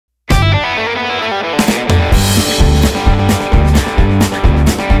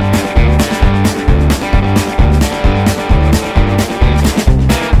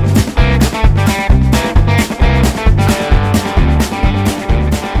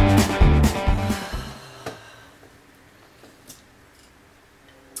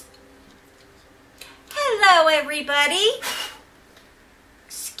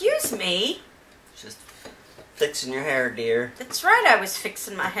fixing your hair, dear. That's right, I was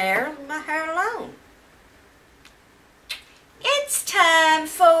fixing my hair alone. It's time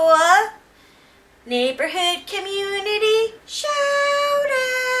for Neighborhood Community Shoutouts.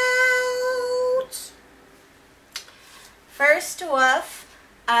 First off,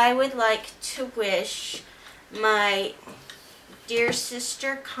 I would like to wish my dear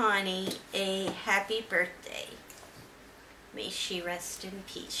sister Connie a happy birthday. May she rest in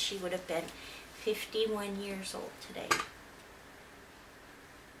peace. She would have been 51 years old today.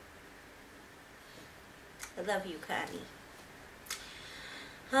 I love you, Connie.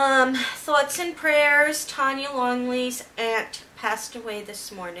 Thoughts and prayers. Tanya Longley's aunt passed away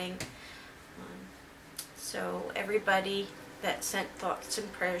this morning. So everybody that sent thoughts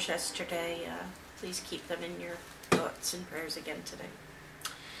and prayers yesterday, please keep them in your thoughts and prayers again today.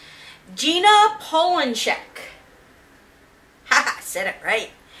 Gina Polanchek. Haha, said it right.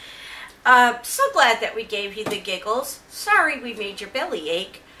 So glad that we gave you the giggles. Sorry we made your belly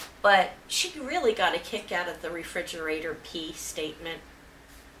ache, but she really got a kick out of the refrigerator pee statement.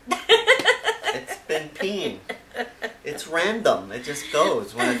 It's been peeing. It's random. It just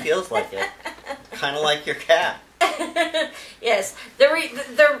goes when it feels like it. Kind of like your cat. Yes, the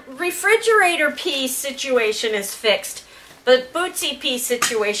refrigerator pee situation is fixed. The Bootsy pee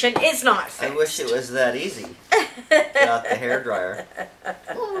situation is not fixed. I wish it was that easy. Get out the hairdryer.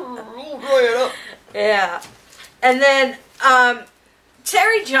 We'll dry it up. Yeah. And then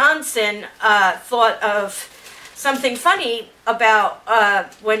Terry Johnson thought of something funny about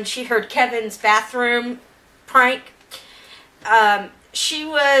when she heard Kevin's bathroom prank. She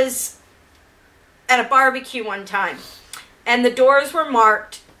was at a barbecue one time, and the doors were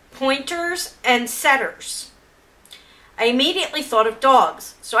marked pointers and setters. I immediately thought of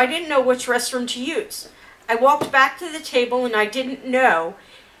dogs, so I didn't know which restroom to use. I walked back to the table, and I didn't know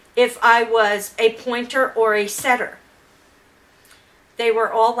if I was a pointer or a setter. They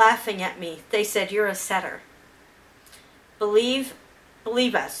were all laughing at me. They said, "You're a setter. Believe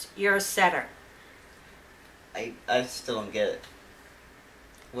us, you're a setter." I still don't get it.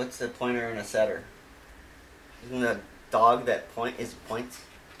 What's the pointer and a setter? Isn't a dog that points?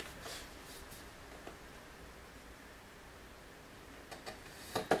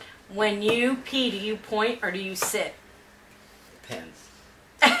 When you pee, do you point or do you sit? Depends.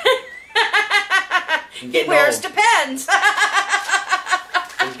 Where's depends?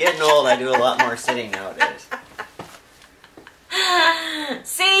 I'm getting old. I do a lot more sitting nowadays.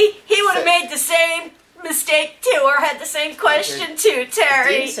 See, he would have made the same mistake too, or had the same question too,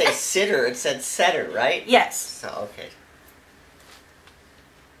 Terry. It didn't say sitter, it said setter, right? Yes. So, okay.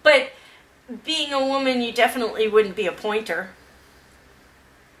 But being a woman, you definitely wouldn't be a pointer.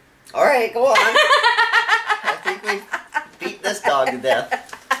 Alright, go on. I think we beat this dog to death.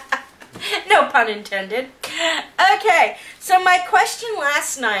 No pun intended. Okay, so my question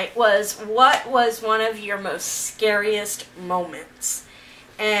last night was, what was one of your most scariest moments?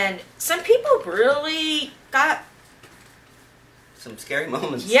 And some people really got some scary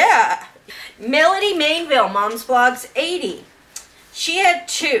moments. Yeah. Melody Mainville, Mom's Blogs 80. She had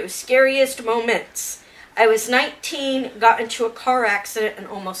 2 scariest moments. I was 19, got into a car accident, and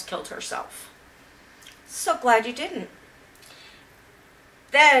almost killed herself. So glad you didn't.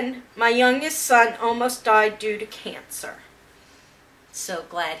 Then, my youngest son almost died due to cancer. So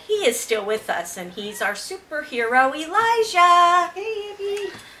glad he is still with us, and he's our superhero, Elijah. Hey,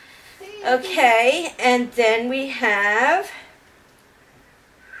 Abby. Okay, and then we have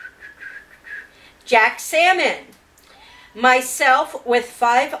Jack Salmon. Myself with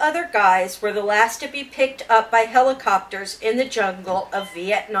 5 other guys were the last to be picked up by helicopters in the jungle of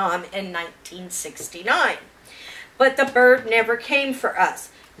Vietnam in 1969. But the bird never came for us.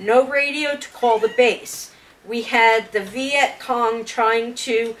 No radio to call the base. We had the Viet Cong trying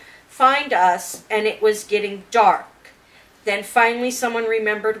to find us, and it was getting dark. Then finally someone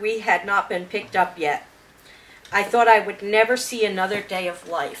remembered we had not been picked up yet. I thought I would never see another day of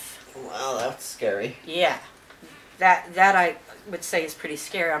life. Wow, that's scary. Yeah. That I would say is pretty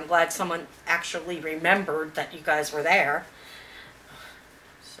scary. I'm glad someone actually remembered that you guys were there.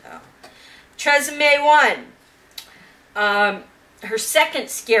 So, Tresemme 1. Her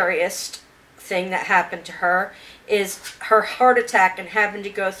second scariest thing that happened to her is her heart attack and having to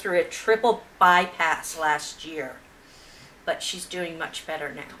go through a triple bypass last year. But she's doing much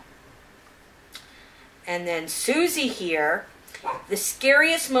better now. And then Susie here. The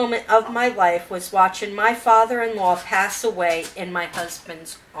scariest moment of my life was watching my father-in-law pass away in my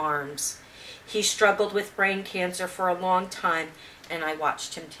husband's arms. He struggled with brain cancer for a long time, and I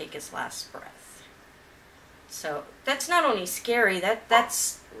watched him take his last breath. So that's not only scary,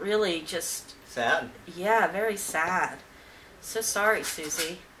 that's really just Sad. Yeah, very sad. So sorry,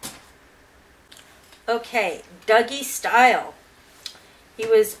 Susie. Okay, Dougie Style. He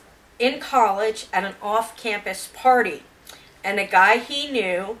was in college at an off-campus party, and a guy he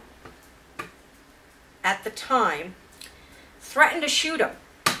knew at the time threatened to shoot him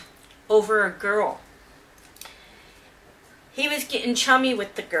over a girl. He was getting chummy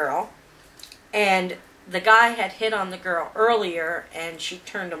with the girl, and the guy had hit on the girl earlier, and she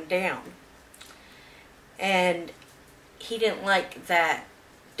turned him down. And he didn't like that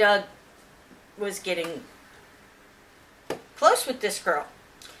Doug was getting close with this girl.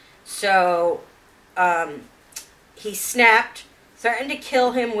 So he snapped, threatened to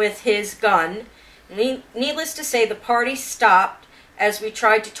kill him with his gun. Needless to say, the party stopped as we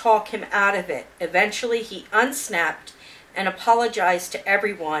tried to talk him out of it. Eventually, he unsnapped and apologized to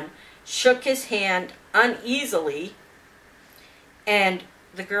everyone, shook his hand uneasily, and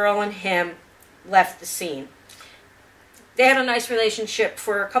the girl and him left the scene. They had a nice relationship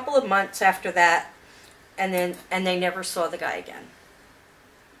for a couple of months after that, and they never saw the guy again.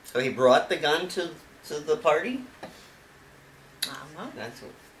 So he brought the gun to the party? I don't know. That's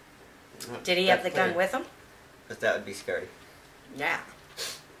what, Did he have the gun with him? Because that would be scary. Yeah.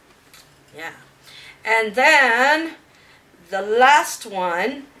 Yeah. And then the last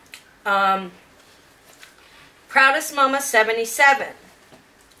one, Proudest Mama 77.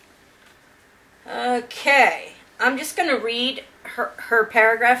 Okay. I'm just going to read her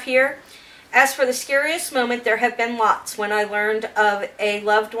paragraph here. As for the scariest moment, there have been lots when I learned of a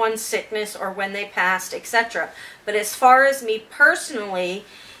loved one's sickness or when they passed, etc. But as far as me personally,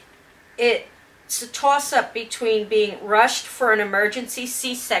 it's a toss-up between being rushed for an emergency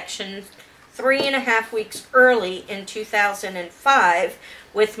C-section 3.5 weeks early in 2005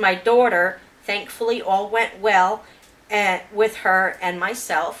 with my daughter. Thankfully, all went well with her and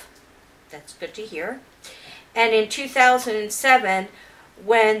myself. That's good to hear. And in 2007,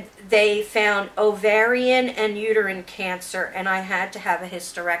 when they found ovarian and uterine cancer, and I had to have a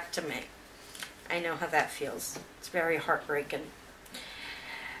hysterectomy. I know how that feels. It's very heartbreaking.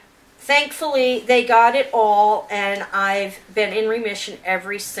 Thankfully, they got it all, and I've been in remission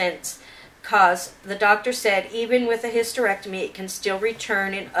ever since, because the doctor said even with a hysterectomy, it can still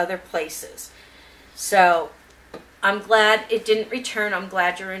return in other places. So I'm glad it didn't return. I'm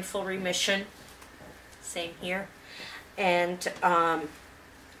glad you're in full remission. Same here. And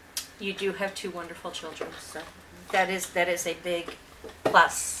you do have 2 wonderful children, so that is a big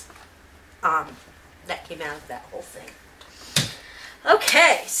plus that came out of that whole thing.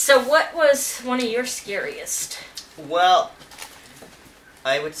 Okay, so what was one of your scariest? Well,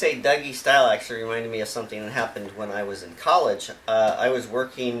 I would say Dougie Style actually reminded me of something that happened when I was in college. I was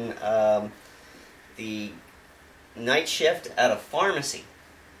working the night shift at a pharmacy,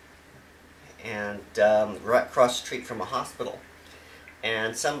 and right across the street from a hospital.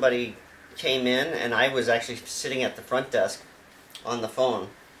 And somebody came in, and I was actually sitting at the front desk on the phone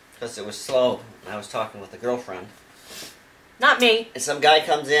because it was slow. I was talking with a girlfriend. Not me. And some guy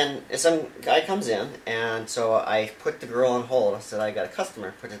comes in, and so I put the girl on hold. I said, I got a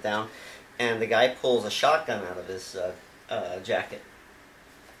customer, put it down. And the guy pulls a shotgun out of his jacket,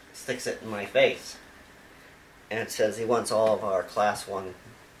 sticks it in my face, and says he wants all of our Class 1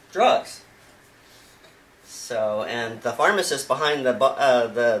 drugs. So, and the pharmacist behind it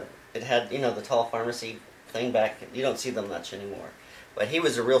had, the tall pharmacy thing back. You don't see them much anymore. But he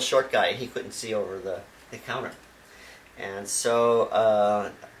was a real short guy. He couldn't see over the counter. And so,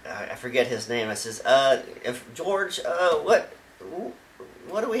 I forget his name. I says, if George, what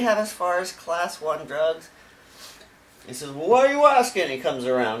do we have as far as Class 1 drugs? He says, well, why are you asking? He comes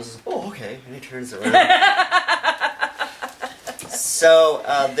around. He says, oh, okay. And he turns around. So,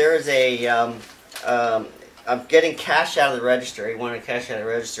 there's I'm getting cash out of the register. He wanted cash out of the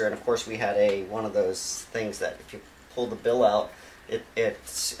register, and of course we had one of those things that if you pull the bill out, it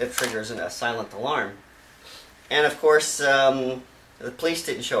triggers a silent alarm. And of course, the police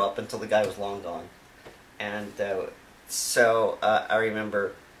didn't show up until the guy was long gone. And so I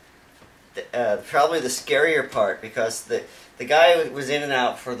remember probably the scarier part, because the guy was in and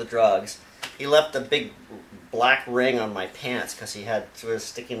out for the drugs. He left a big black ring on my pants because he was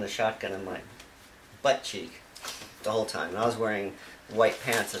sticking the shotgun in my butt cheek the whole time. And I was wearing white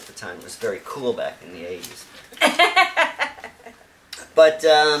pants at the time. It was very cool back in the 80s. But,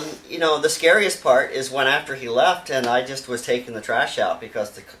 the scariest part is when after he left and I just was taking the trash out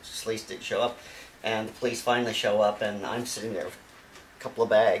because the police didn't show up, and the police finally show up, and I'm sitting there with a couple of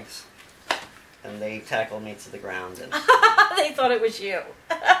bags, and they tackled me to the ground. And they thought it was you.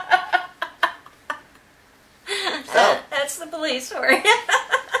 So, that's the police for you.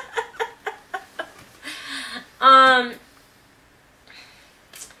 I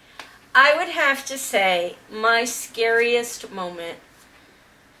would have to say my scariest moment,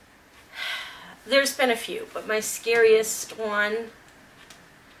 there's been a few, but my scariest one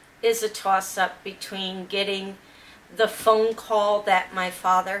is a toss-up between getting the phone call that my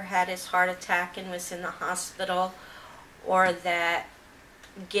father had his heart attack and was in the hospital, or that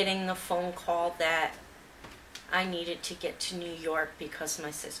getting the phone call that I needed to get to New York because my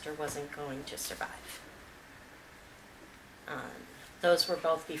sister wasn't going to survive. Those were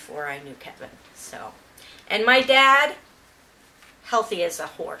both before I knew Kevin. So, and my dad, healthy as a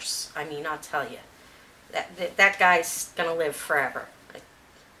horse. I mean, I'll tell you, that guy's gonna live forever.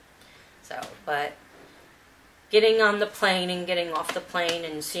 So, but getting on the plane and getting off the plane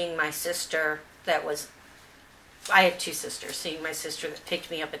and seeing my sister, I had two sisters, seeing my sister that picked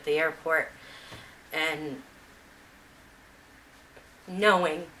me up at the airport and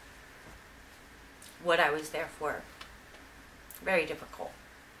knowing what I was there for. Very difficult.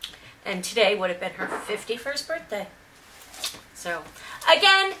 And today would have been her 51st birthday. So,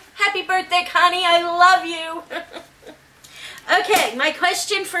 again, happy birthday, Connie. I love you. Okay, my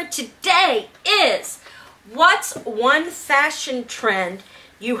question for today is, what's one fashion trend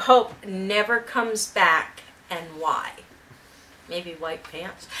you hope never comes back and why? Maybe white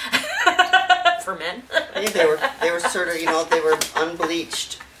pants for men. I think they were sort of, they were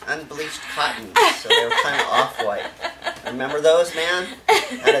unbleached cotton, so they were kind of off-white. Remember those, man?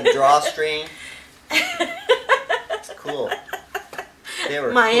 Had a drawstring. It's cool. They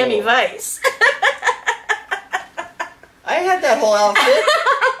were Miami cool. Vice. I had that whole outfit.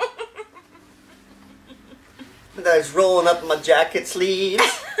 That I was rolling up my jacket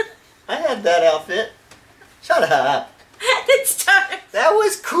sleeves. I had that outfit. Shut up. It's time. That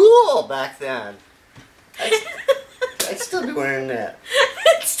was cool back then. I'd still be wearing that.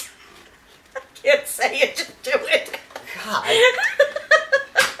 I can't say it, just do it. God.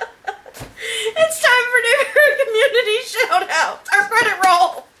 It's time for neighborhood community shout-outs. Our credit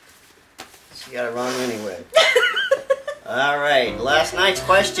roll. She got it wrong anyway. All right. Last night's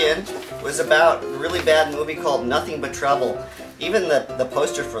question was about a really bad movie called Nothing But Trouble. Even the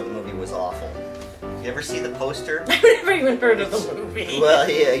poster for the movie was awful. You ever see the poster? I've never even heard of the movie. Well,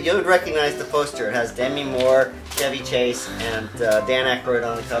 yeah, you would recognize the poster. It has Demi Moore, Chevy Chase, and Dan Aykroyd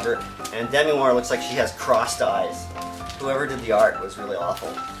on the cover. And Demi Moore looks like she has crossed eyes. Whoever did the art was really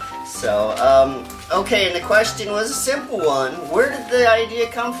awful. So, okay, and the question was a simple one. Where did the idea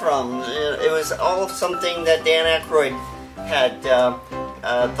come from? It was all of something that Dan Aykroyd had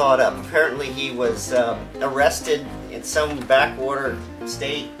thought up. Apparently he was arrested in some backwater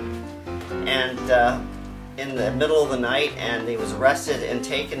state and in the middle of the night, and he was arrested and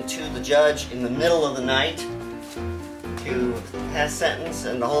taken to the judge in the middle of the night to have sentence,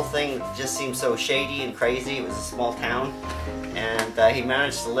 and the whole thing just seemed so shady and crazy. It was a small town, and he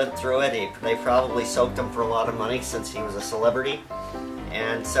managed to live through it. They probably soaked him for a lot of money since he was a celebrity,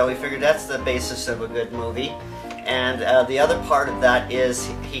 and so he figured that's the basis of a good movie. And the other part of that is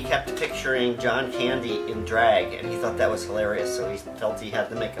he kept picturing John Candy in drag, and he thought that was hilarious, so he felt he had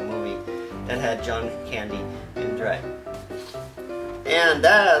to make a movie that had John Candy in drag. And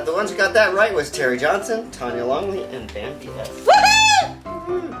the ones who got that right was Terry Johnson, Tanya Longley, and Bambi S.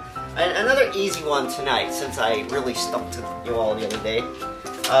 Woohoo! And another easy one tonight, since I really stumped you all the other day.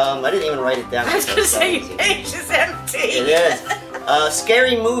 I didn't even write it down. I was going to say your page is empty. It is.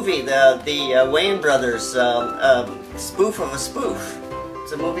 Scary Movie, the Wayans brothers spoof of a spoof.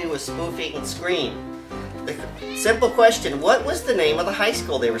 It's a movie with spoofing and Scream. The simple question, what was the name of the high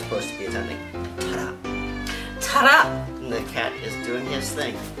school they were supposed to be attending? Ta-da. Ta-da. And the cat is doing his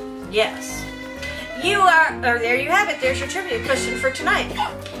thing. Yes. There you have it. There's your trivia question for tonight.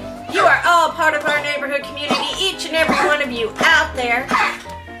 You are all part of our neighborhood community, each and every one of you out there.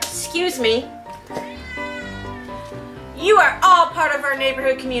 Excuse me. You are all part of our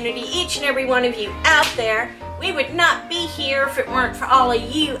neighborhood community, each and every one of you out there. We would not be here if it weren't for all of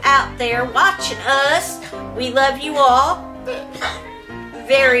you out there watching us. We love you all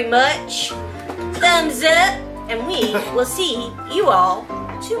very much. Thumbs up, and we will see you all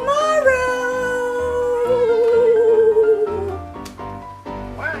tomorrow.